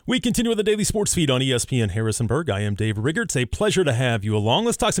We continue with the Daily Sports Feed on ESPN Harrisonburg. I am Dave Rigger. It's a pleasure to have you along.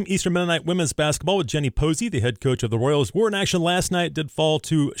 Let's talk some Eastern Mennonite women's basketball with Jenny Posey, the head coach of the Royals. Were in action last night, did fall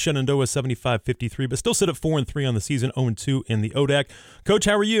to Shenandoah 75-53, but still sit at 4-3 on the season, 0-2 in the ODAC. Coach,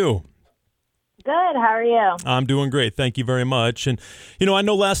 how are you? Good. How are you? I'm doing great. Thank you very much. And, I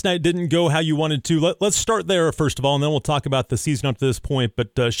know last night didn't go how you wanted to. Let's start there, first of all, and then we'll talk about the season up to this point.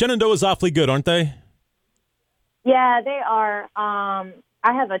 But Shenandoah is awfully good, aren't they? Yeah, they are.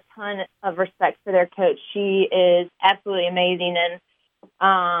 I have a ton of respect for their coach. She is absolutely amazing.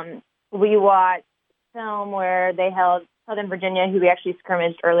 And we watched film where they held Southern Virginia, who we actually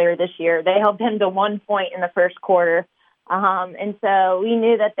scrimmaged earlier this year. They held them to 1 point in the first quarter. And so we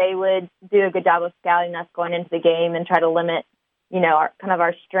knew that they would do a good job of scouting us going into the game and try to limit,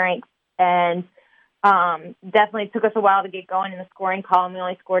 our strengths. And definitely took us a while to get going in the scoring column. We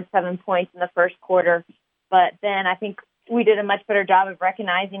only scored 7 points in the first quarter. But then I think we did a much better job of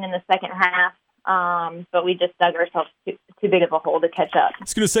recognizing in the second half, but we just dug ourselves too big of a hole to catch up. I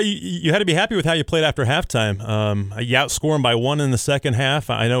was going to say, you had to be happy with how you played after halftime. You outscored them by 1 in the second half.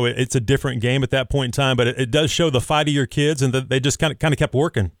 I know it's a different game at that point in time, but it does show the fight of your kids and that they just kind of kept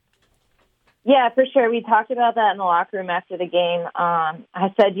working. Yeah, for sure. We talked about that in the locker room after the game.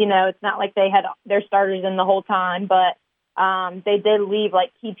 I said, it's not like they had their starters in the whole time, but they did leave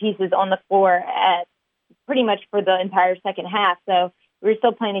key pieces on the floor at pretty much for the entire second half. So we were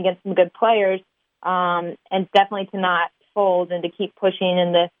still playing against some good players, and definitely to not fold and to keep pushing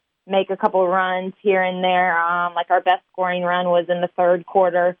and to make a couple runs here and there. Our best scoring run was in the third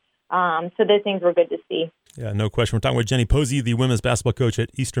quarter. So those things were good to see. Yeah, no question. We're talking with Jenny Posey, the women's basketball coach at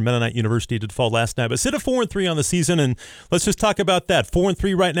Eastern Mennonite University. Did fall last night, but sit at 4-3 on the season, and let's just talk about that.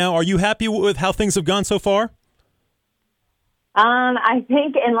 4-3 right now. Are you happy with how things have gone so far? I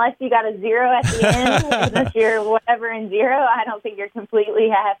think unless you got a 0 at the end, unless you're whatever in 0, I don't think you're completely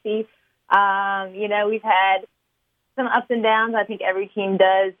happy. We've had some ups and downs. I think every team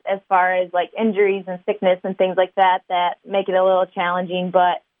does as far as injuries and sickness and things like that make it a little challenging.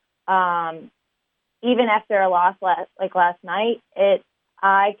 But even after a loss last night,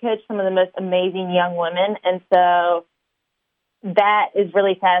 I coached some of the most amazing young women, and so that is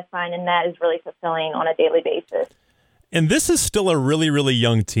really satisfying and that is really fulfilling on a daily basis. And this is still a really, really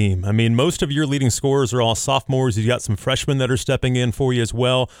young team. I mean, most of your leading scorers are all sophomores. You've got some freshmen that are stepping in for you as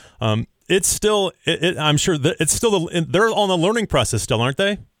well. It's still, I'm sure that it's still, they're on the learning process still, aren't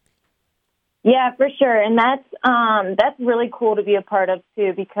they? Yeah, for sure. And that's really cool to be a part of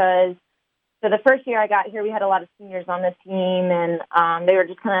too, because so the first year I got here, we had a lot of seniors on the team, and they were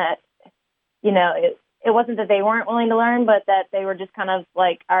just kind of, it wasn't that they weren't willing to learn, but that they were just kind of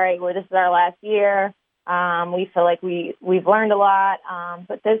like, all right, well, this is our last year. We feel like we've learned a lot,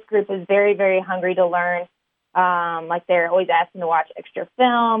 but this group is very, very hungry to learn. They're always asking to watch extra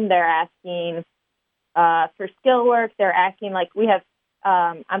film. They're asking for skill work. They're asking, we have,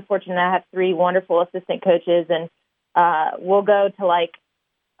 I'm fortunate I have 3 wonderful assistant coaches, and we'll go to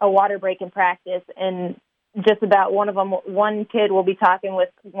a water break in practice, and just about one kid will be talking with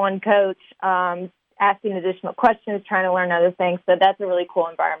one coach, asking additional questions, trying to learn other things. So that's a really cool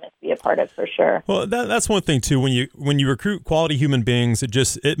environment to be a part of for sure. Well, that's one thing too. When you recruit quality human beings,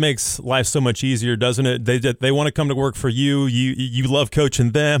 it makes life so much easier, doesn't it? They want to come to work for you. You love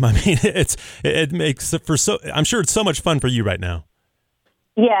coaching them. I mean, it makes it I'm sure it's so much fun for you right now.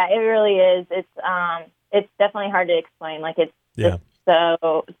 Yeah, it really is. It's definitely hard to explain. It's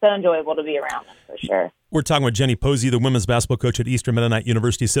so enjoyable to be around them for sure. We're talking with Jenny Posey, the women's basketball coach at Eastern Mennonite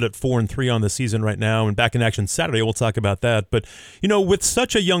University, sit at 4-3 on the season right now, and back in action Saturday. We'll talk about that. But, with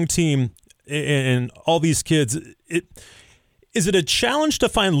such a young team and all these kids, is it a challenge to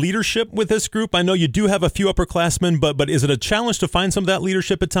find leadership with this group? I know you do have a few upperclassmen, but is it a challenge to find some of that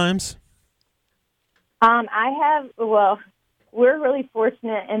leadership at times? We're really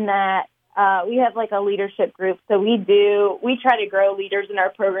fortunate in that we have a leadership group. So we try to grow leaders in our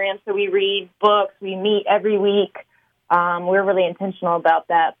program. So we read books, we meet every week. We're really intentional about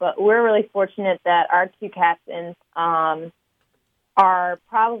that, but we're really fortunate that our 2 captains are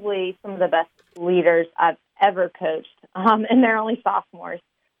probably some of the best leaders I've ever coached. And they're only sophomores.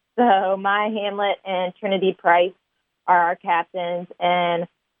 So Maya Hamlet and Trinity Price are our captains, and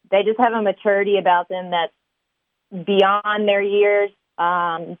they just have a maturity about them that's beyond their years.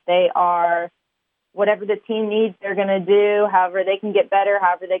 They are whatever the team needs, they're going to do. However they can get better,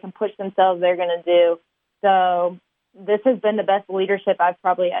 however they can push themselves, they're going to do. So this has been the best leadership I've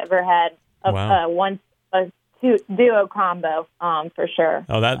probably ever had. A duo combo, for sure.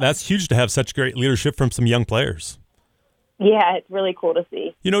 Oh, that's huge to have such great leadership from some young players. Yeah, it's really cool to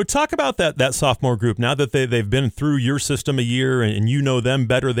see. Talk about that sophomore group now that they've been through your system a year and you know them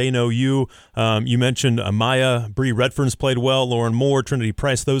better, they know you. You mentioned Maya, Bree Redfern's played well, Lauren Moore, Trinity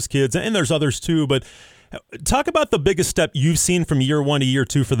Price, those kids, and there's others too. But talk about the biggest step you've seen from year one to year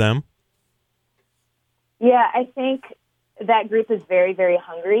two for them. Yeah, I think that group is very, very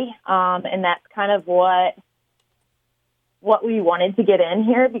hungry, and that's kind of what we wanted to get in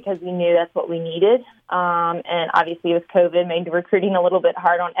here because we knew that's what we needed. And obviously with COVID made the recruiting a little bit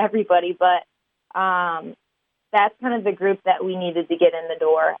hard on everybody, but that's kind of the group that we needed to get in the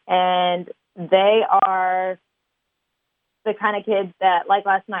door. And they are the kind of kids that, like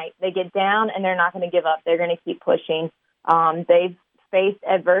last night, they get down and they're not going to give up. They're going to keep pushing. They've faced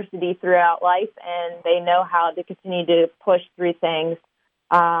adversity throughout life, and they know how to continue to push through things.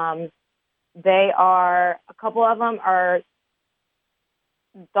 A couple of them are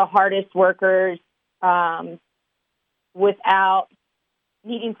the hardest workers without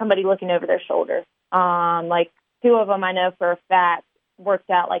needing somebody looking over their shoulder. Like two of them I know for a fact worked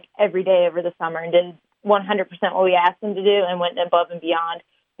out like every day over the summer and did 100% what we asked them to do and went above and beyond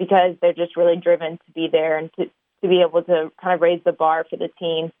because they're just really driven to be there and to be able to kind of raise the bar for the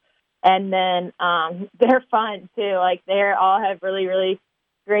team. And then they're fun too. Like they all have really, really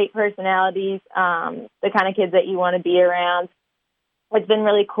great personalities, the kind of kids that you want to be around. It's been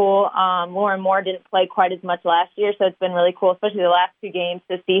really cool. Lauren Moore didn't play quite as much last year, so it's been really cool, especially the last two games,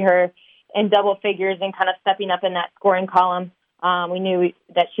 to see her in double figures and kind of stepping up in that scoring column. We knew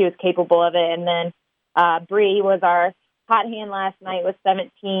that she was capable of it. And then Bree was our hot hand last night with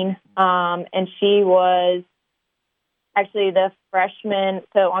 17, and she was actually the freshman.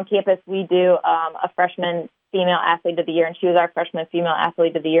 So on campus, we do a freshman female athlete of the year, and she was our freshman female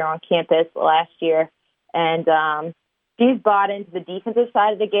athlete of the year on campus last year. And she's bought into the defensive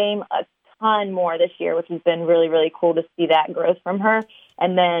side of the game a ton more this year, which has been really, really cool to see that growth from her.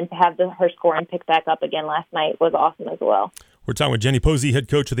 And then to have her scoring pick back up again last night was awesome as well. We're talking with Jenny Posey, head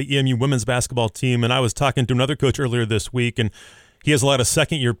coach of the EMU women's basketball team, and I was talking to another coach earlier this week, and he has a lot of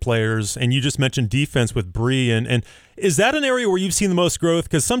second-year players, and you just mentioned defense with Bree. And is that an area where you've seen the most growth?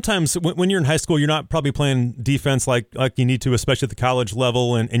 Because sometimes when you're in high school, you're not probably playing defense like you need to, especially at the college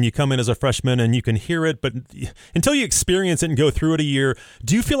level, and you come in as a freshman and you can hear it. But until you experience it and go through it a year,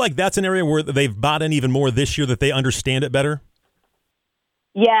 do you feel like that's an area where they've bought in even more this year, that they understand it better?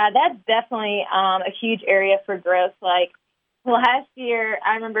 Yeah, that's definitely a huge area for growth. Like last year,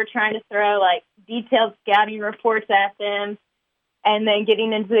 I remember trying to throw like detailed scouting reports at them, and then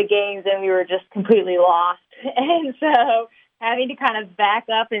getting into the games, and we were just completely lost. And so having to kind of back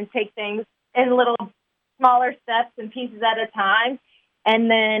up and take things in little smaller steps and pieces at a time.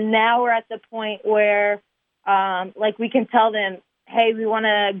 And then now we're at the point where, like, we can tell them, hey, we want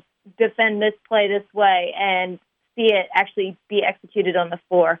to defend this play this way, and see it actually be executed on the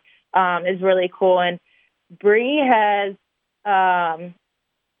floor is really cool. And Bree has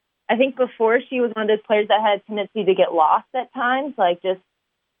I think before she was one of those players that had a tendency to get lost at times, like just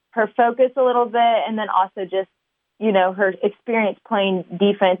her focus a little bit, and then also just, her experience playing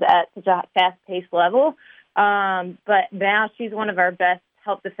defense at such a fast-paced level. But now she's one of our best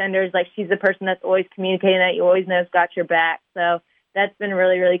help defenders. Like, she's the person that's always communicating that you always know has got your back. So that's been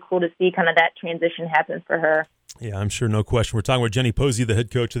really, really cool to see kind of that transition happen for her. Yeah, I'm sure, no question. We're talking with Jenny Posey, the head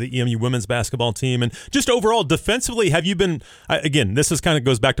coach of the EMU women's basketball team. And just overall, defensively, have you been, again, this is kind of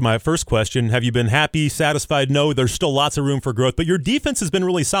goes back to my first question, have you been happy, satisfied? No, there's still lots of room for growth, but your defense has been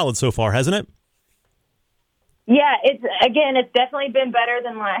really solid so far, hasn't it? Yeah, it's definitely been better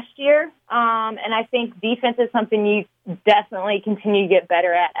than last year. And I think defense is something you definitely continue to get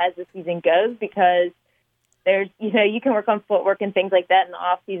better at as the season goes, because there's, you can work on footwork and things like that in the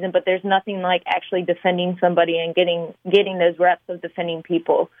off season, but there's nothing like actually defending somebody and getting those reps of defending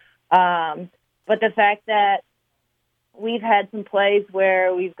people. But the fact that we've had some plays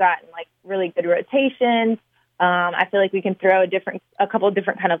where we've gotten like really good rotations, I feel like we can throw a couple of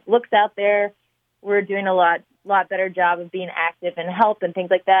different kind of looks out there. We're doing a lot better job of being active and help and things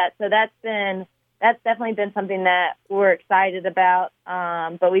like that. So that's definitely been something that we're excited about,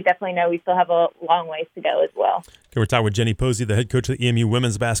 but we definitely know we still have a long ways to go as well. Okay, we're talking with Jenny Posey, the head coach of the EMU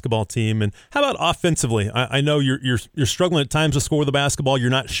women's basketball team. And how about offensively? I know you're struggling at times to score the basketball.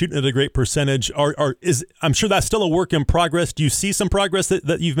 You're not shooting at a great percentage. I'm sure that's still a work in progress. Do you see some progress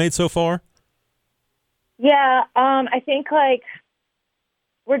that you've made so far? Yeah, I think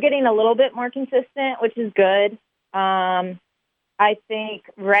we're getting a little bit more consistent, which is good. I think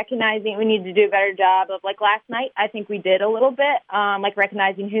recognizing we need to do a better job of, like last night, I think we did a little bit,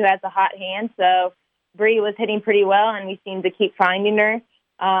 recognizing who has a hot hand. So Bree was hitting pretty well, and we seem to keep finding her.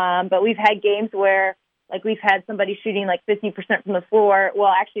 But we've had games where Like, we've had somebody shooting like 50% from the floor.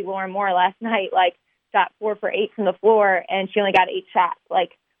 Well, actually, Lauren Moore last night, like, shot 4 for 8 from the floor, and she only got 8 shots.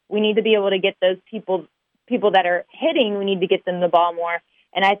 Like, we need to be able to get those people that are hitting, we need to get them the ball more.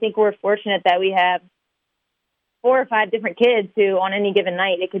 And I think we're fortunate that we have 4 or 5 different kids who, on any given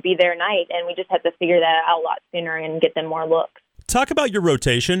night, it could be their night, and we just have to figure that out a lot sooner and get them more looks. Talk about your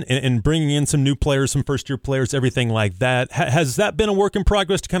rotation and bringing in some new players, some first-year players, everything like that. Has that been a work in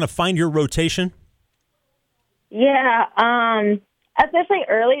progress to kind of find your rotation? Yeah, especially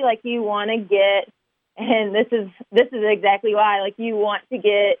early, like, you want to get, and this is exactly why, like, you want to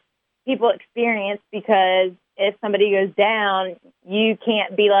get people experience, because if somebody goes down, you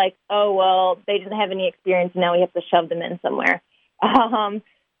can't be like, oh, well, they didn't have any experience, and now we have to shove them in somewhere.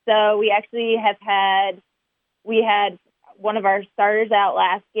 So we actually we had one of our starters out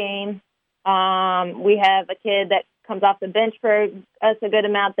last game. We have a kid that comes off the bench for us a good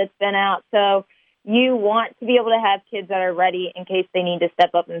amount that's been out. So you want to be able to have kids that are ready in case they need to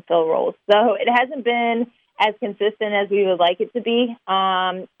step up and fill roles. So it hasn't been as consistent as we would like it to be.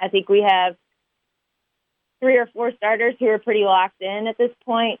 I think we have 3 or 4 starters who are pretty locked in at this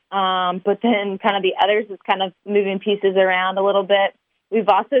point. But then kind of the others is kind of moving pieces around a little bit. We've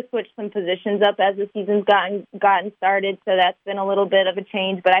also switched some positions up as the season's gotten started, so that's been a little bit of a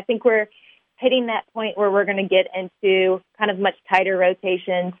change. But I think we're hitting that point where we're going to get into kind of much tighter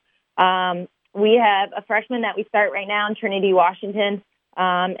rotations. We have a freshman that we start right now in Trinity, Washington,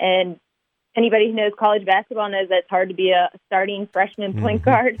 and anybody who knows college basketball knows that it's hard to be a starting freshman point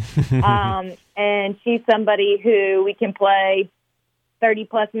guard. And she's somebody who we can play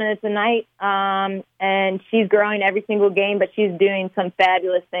 30-plus minutes a night, and she's growing every single game, but she's doing some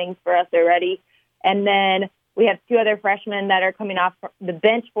fabulous things for us already. And then we have 2 other freshmen that are coming off the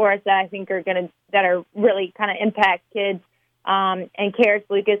bench for us that I think that are really kind of impact kids, and Karis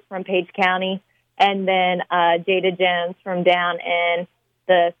Lucas from Page County, and then Jada Jones from down in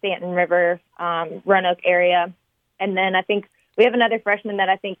the Stanton River, Roanoke area. And then I think we have another freshman that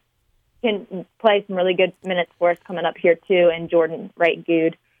I think can play some really good minutes for us coming up here too, and Jordan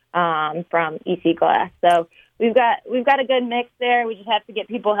Wright-Good from EC Glass. So we've got a good mix there. We just have to get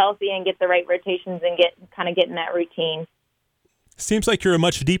people healthy and get the right rotations and get in that routine. Seems like you're a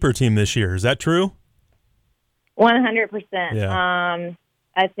much deeper team this year. Is that true? 100%. Yeah.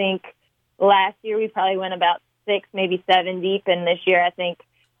 I think last year we probably went about 6, maybe 7 deep, and this year I think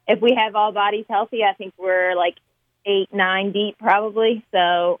if we have all bodies healthy, I think we're like 8, 9 deep probably.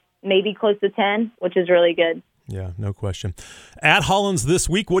 So maybe close to 10, which is really good. Yeah, no question. At Hollins this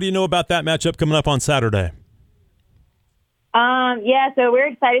week, what do you know about that matchup coming up on Saturday? So we're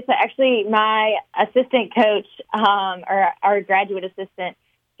excited. So actually my assistant coach, or our graduate assistant,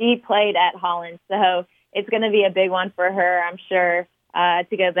 she played at Hollins. So it's going to be a big one for her, I'm sure,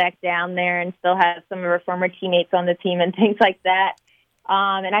 to go back down there and still have some of her former teammates on the team and things like that.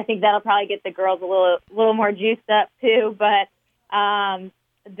 And I think that'll probably get the girls a little more juiced up too. But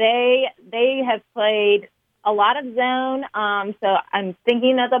they have played a lot of zone, so I'm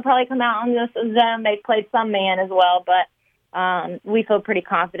thinking that they'll probably come out on this zone. They've played some man as well, but we feel pretty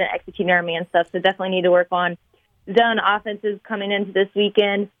confident executing our man stuff, so definitely need to work on zone offenses coming into this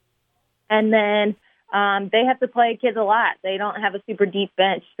weekend. And then they have to play kids a lot. They don't have a super deep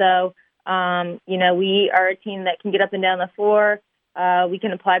bench, so we are a team that can get up and down the floor. We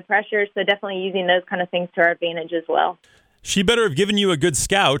can apply pressure, so definitely using those kind of things to our advantage as well. She better have given you a good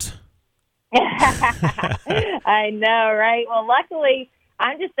scout. I know, right? Well, luckily,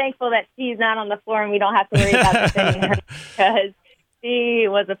 I'm just thankful that she's not on the floor and we don't have to worry about defending her, because she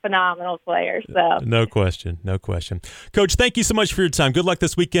was a phenomenal player. So No question. Coach, thank you so much for your time. Good luck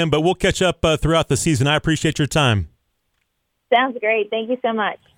this weekend, but we'll catch up throughout the season. I appreciate your time. Sounds great. Thank you so much.